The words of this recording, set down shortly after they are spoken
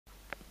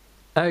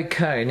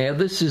Okay, now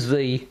this is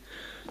the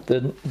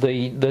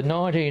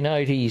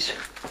 1980s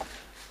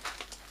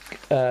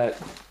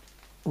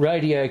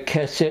radio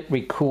cassette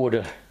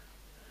recorder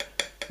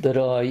that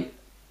I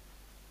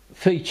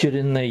featured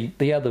in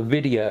the other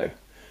video,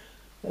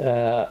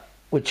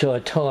 which I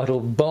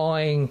titled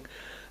 "Buying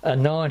a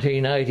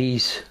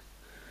 1980s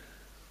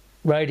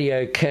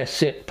Radio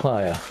Cassette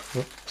Player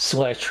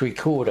 /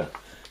 Recorder,"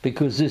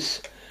 because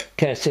this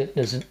cassette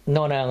is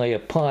not only a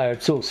player,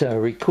 it's also a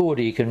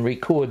recorder. You can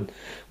record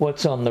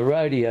what's on the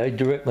radio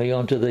directly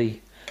onto the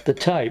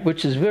tape,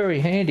 which is very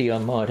handy, I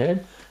might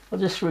add. I'll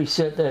just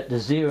reset that to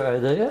 0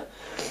 there.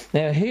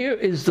 Now here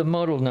is the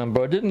model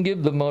number. I didn't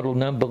give the model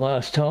number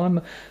last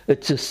time.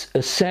 It's a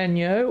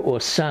Sanyo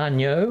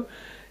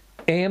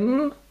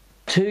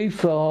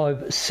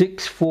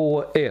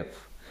M2564F.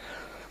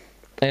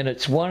 And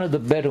it's one of the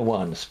better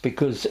ones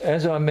because,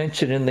 as I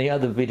mentioned in the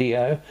other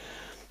video,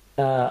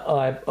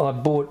 I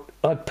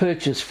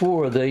purchased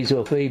 4 of these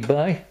off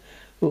eBay,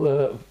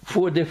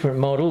 4 different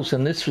models,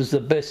 and this was the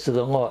best of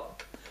the lot.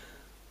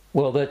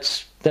 Well,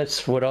 that's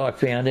what I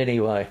found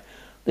anyway.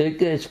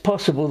 It's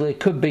possible there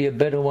could be a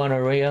better one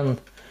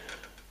around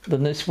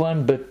than this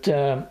one, but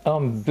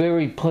I'm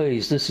very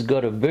pleased. This has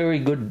got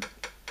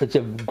it's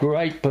a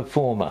great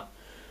performer.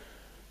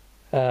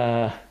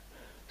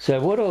 So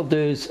what I'll do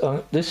is,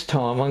 this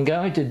time I'm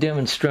going to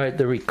demonstrate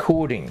the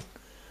recording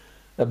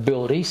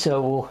ability.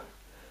 So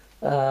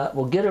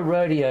we'll get a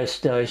radio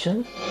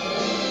station.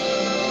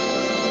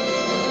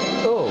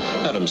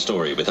 Adam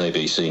Story with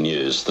ABC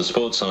News. The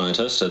sports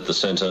scientist at the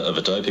centre of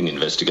a doping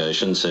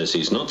investigation says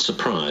he's not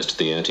surprised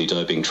the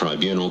anti-doping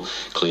tribunal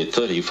cleared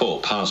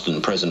 34 past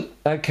and present.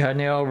 Okay,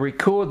 now I'll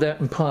record that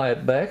and play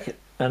it back,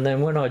 and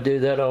then when I do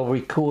that I'll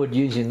record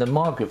using the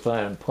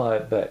microphone and play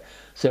it back.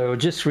 So I'll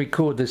just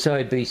record this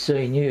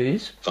ABC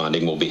News.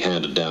 Finding will be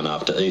handed down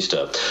after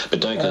Easter, but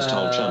Dacre's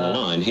told Channel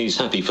 9 he's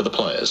happy for the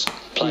players.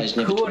 Players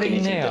never took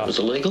anything that was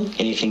illegal,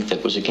 anything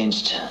that was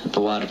against the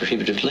wider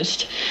prohibited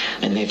list,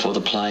 and therefore the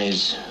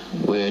players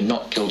were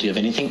not guilty of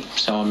anything,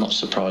 so I'm not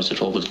surprised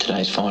at all with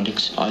today's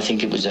findings. I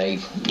think it was I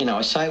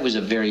say it was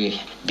a very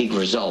big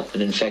result, but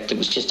in fact it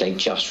was just a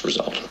just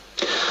result.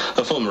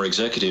 A former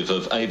executive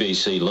of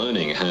ABC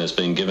Learning has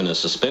been given a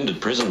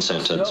suspended prison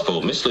sentence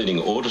for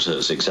misleading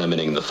auditors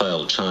examining the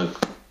failed child.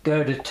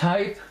 Go to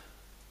tape.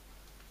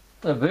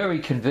 Very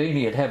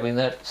convenient having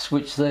that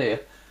switch there.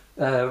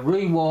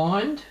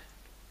 Rewind,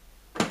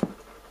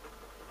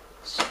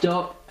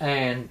 stop,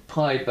 and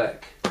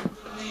playback.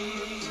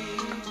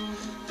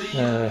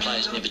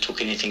 Players never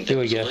took anything that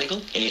was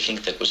illegal, anything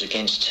that was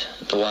against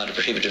the wider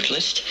prohibited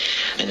list,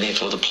 and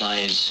therefore the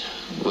players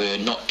were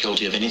not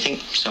guilty of anything,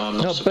 so I'm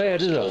not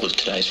surprised at all with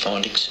today's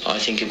findings. I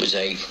think it was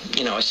I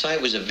say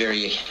it was a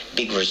very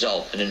big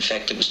result, but in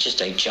fact it was just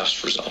a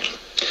just result.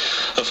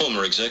 A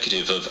former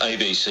executive of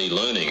ABC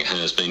Learning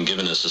has been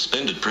given a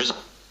suspended prison.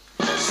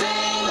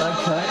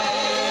 Okay.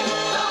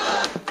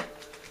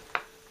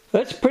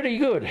 That's pretty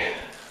good.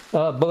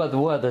 By the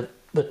way,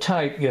 the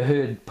tape you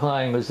heard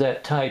playing was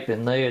that tape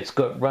in there. It's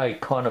got Ray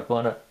Conniff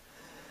on it.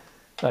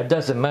 It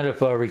doesn't matter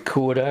if I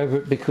record over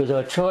it because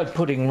I tried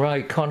putting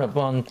Ray Conniff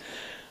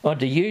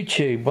onto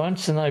YouTube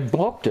once and they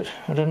blocked it.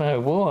 I don't know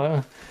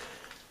why.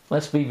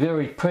 Must be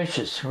very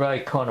precious,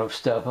 Ray Conniff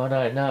stuff. I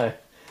don't know.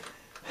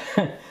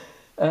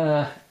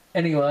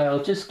 Anyway,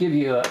 I'll just give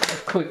you a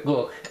quick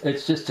look.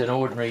 It's just an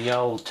ordinary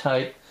old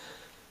tape.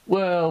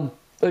 Well,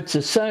 it's a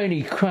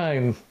Sony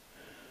Chrome.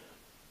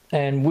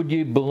 And would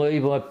you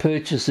believe I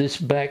purchased this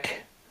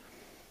back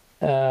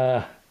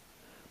in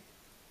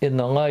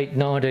the late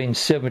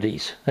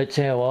 1970s. That's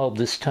how old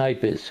this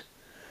tape is.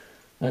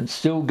 And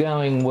still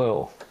going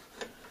well.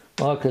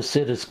 Like I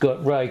said, it's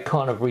got Ray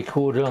Conniff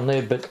recorded on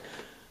there, but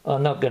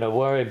I'm not going to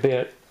worry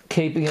about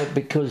keeping it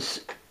because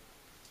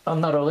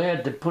I'm not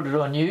allowed to put it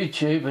on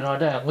YouTube and I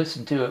don't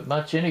listen to it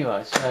much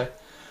anyway. So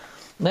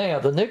now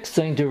the next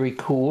thing to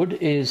record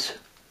is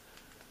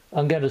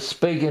I'm going to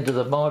speak into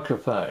the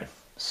microphone.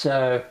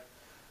 So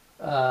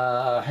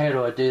how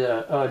do I do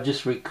that? I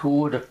just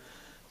record.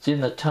 It's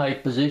in the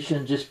tape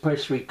position. Just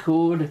press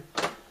record,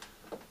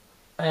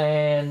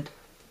 and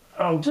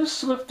I'll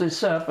just lift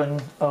this up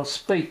and I'll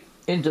speak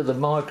into the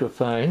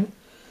microphone.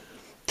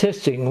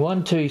 Testing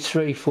 1 2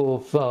 3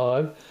 4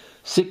 5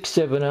 6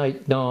 7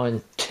 8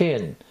 9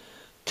 10.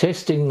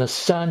 Testing the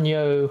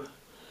Sanyo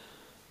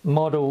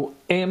model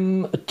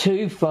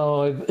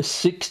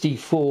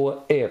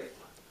M2564F.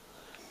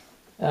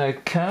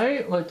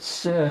 Okay,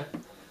 let's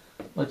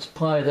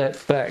play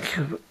that back.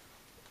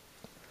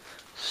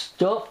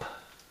 Stop.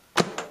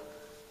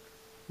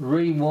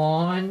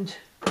 Rewind.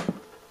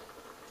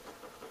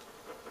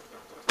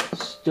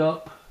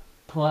 Stop.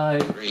 Play.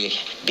 Really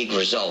big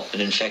result, but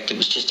in fact it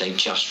was just a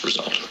just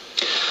result.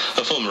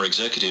 A former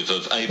executive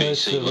of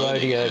ABC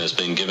Learning has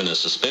been given a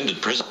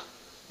suspended prison.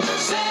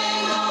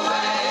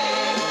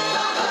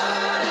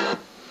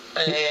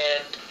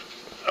 And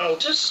I'll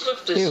just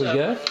lift this up.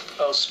 Here we go.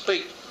 I'll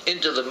speak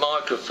into the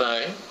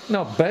microphone.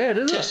 Not bad,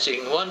 is it?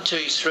 Testing 1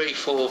 2 3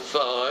 4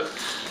 5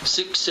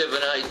 6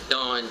 7 8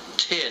 9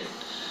 10.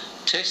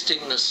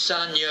 testing the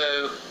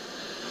Sanyo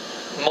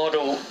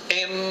model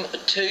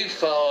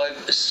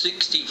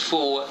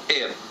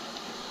M2564F.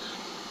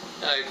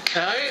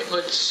 Okay,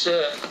 let's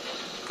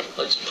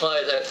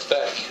play that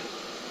back.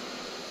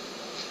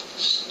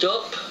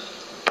 Stop.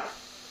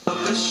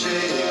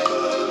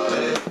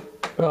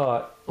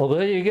 Right, well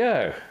there you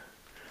go.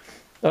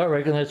 I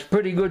reckon that's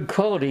pretty good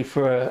quality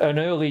for an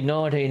early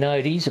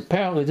 1980s.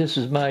 Apparently this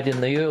was made in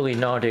the early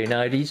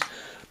 1980s,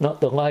 not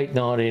the late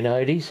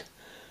 1980s.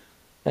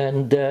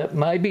 And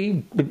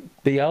maybe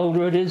the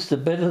older it is, the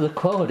better the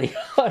quality.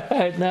 I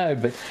don't know,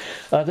 but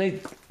I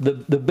think the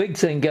big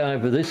thing going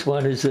for this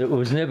one is that it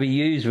was never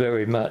used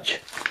very much.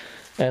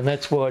 And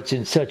that's why it's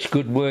in such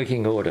good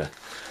working order.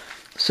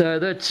 So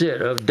that's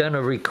it. I've done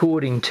a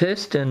recording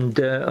test and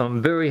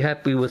I'm very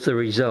happy with the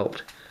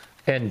result.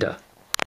 Ender.